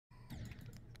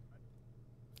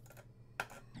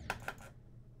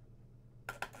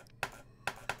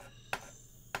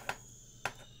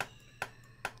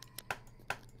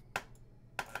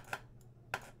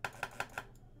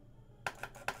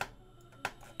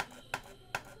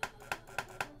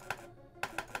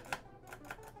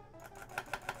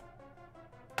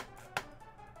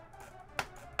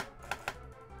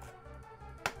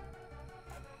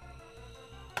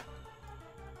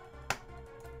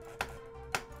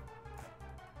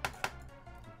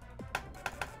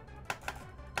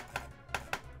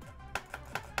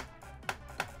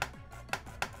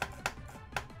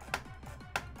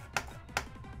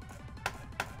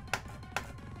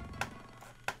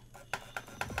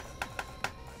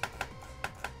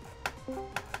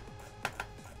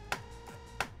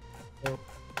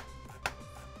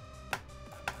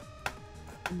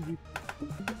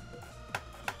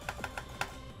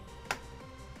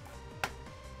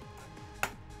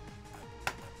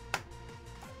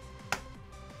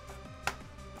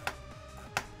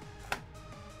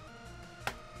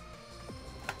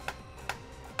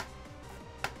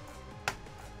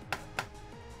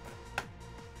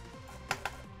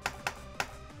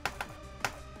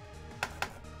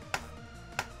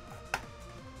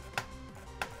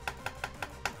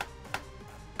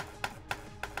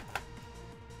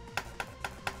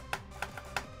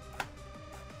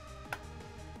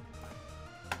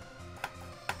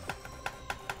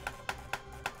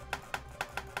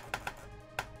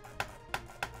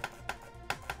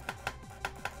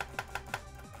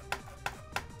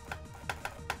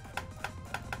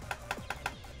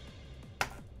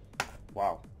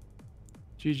Wow.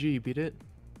 GG, you beat it?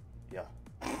 Yeah.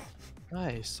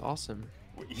 Nice, awesome.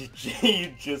 You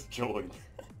just joined.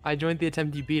 I joined the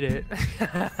attempt, you beat it.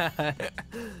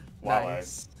 Wow,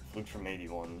 Nice. I fluked from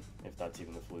 81, if that's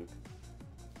even a fluke.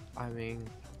 I mean,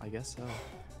 I guess so.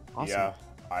 Awesome. Yeah,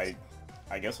 I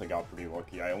guess I got pretty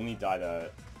lucky. I only died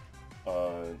at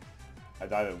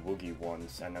Woogie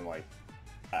once, and then like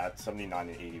at 79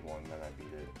 and 81, then I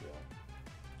beat it.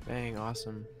 Yeah. Dang,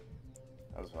 awesome.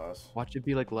 That was fast. Watch it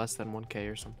be like less than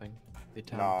 1K or something. The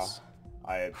Nah, attempts.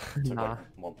 I took Nah. like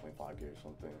 1.5K or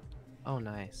something. Oh,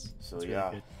 nice. So That's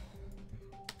yeah.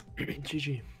 Really good.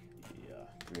 GG. Yeah,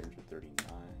 339.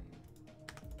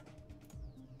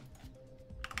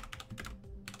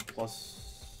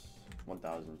 Plus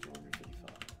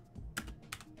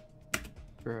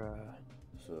 1,255. Bruh.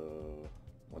 So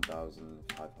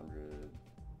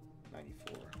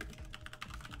 1,594.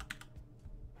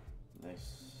 Nice.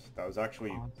 That was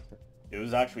actually, it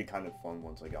was actually kind of fun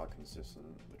once I got consistent,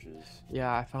 which is...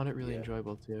 Yeah, I found it really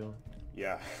enjoyable too.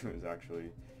 Yeah, it was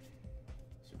actually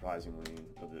surprisingly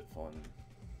a bit fun.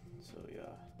 So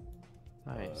yeah.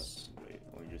 Nice. Wait,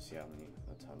 let me just see how many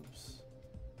attempts.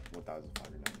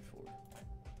 1,594.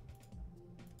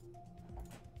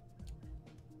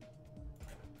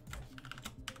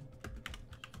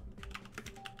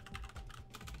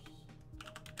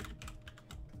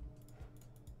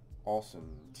 Awesome.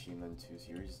 TeamN2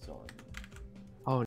 series done.